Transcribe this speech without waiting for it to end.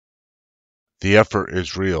The effort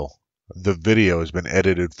is real. The video has been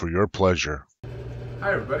edited for your pleasure.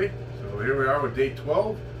 Hi everybody, so here we are with day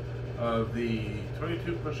 12 of the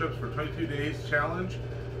 22 push-ups for 22 days challenge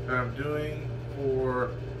that I'm doing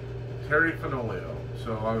for Terry Fenoglio.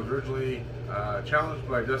 So I was originally challenged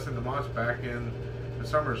by Dustin DeMoss back in the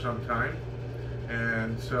summer sometime,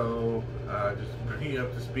 and so just bringing you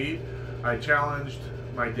up to speed, I challenged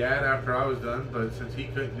my dad after I was done, but since he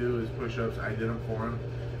couldn't do his push-ups, I did them for him.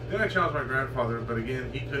 Then I challenged my grandfather, but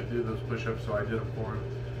again, he couldn't do those push-ups, so I did them for him.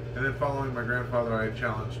 And then following my grandfather, I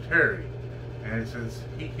challenged Terry. And since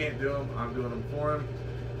he can't do them, I'm doing them for him.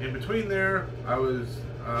 In between there, I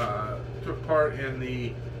took part in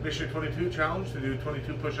the Mission 22 challenge to do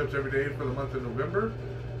 22 push-ups every day for the month of November.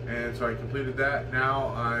 And so I completed that. Now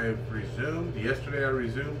I've resumed. Yesterday I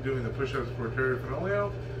resumed doing the push-ups for Terry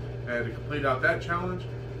Fenoglio to complete out that challenge.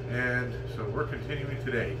 And so we're continuing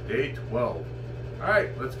today, day 12. All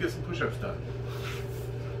right, let's get some push-ups done.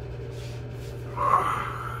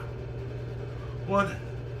 1,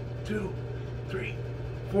 2, 3,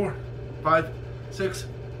 4, 5, 6,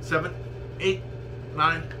 7, 8,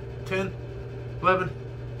 9, 10, 11,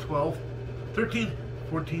 12, 13,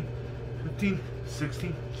 14, 15,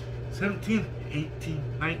 16, 17, 18,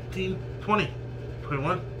 19, 20,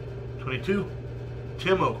 21, 22,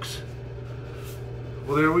 Tim Oaks.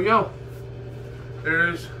 Well, there we go.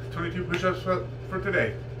 There's 22 push-ups for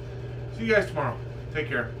today. See you guys tomorrow. Take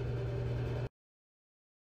care.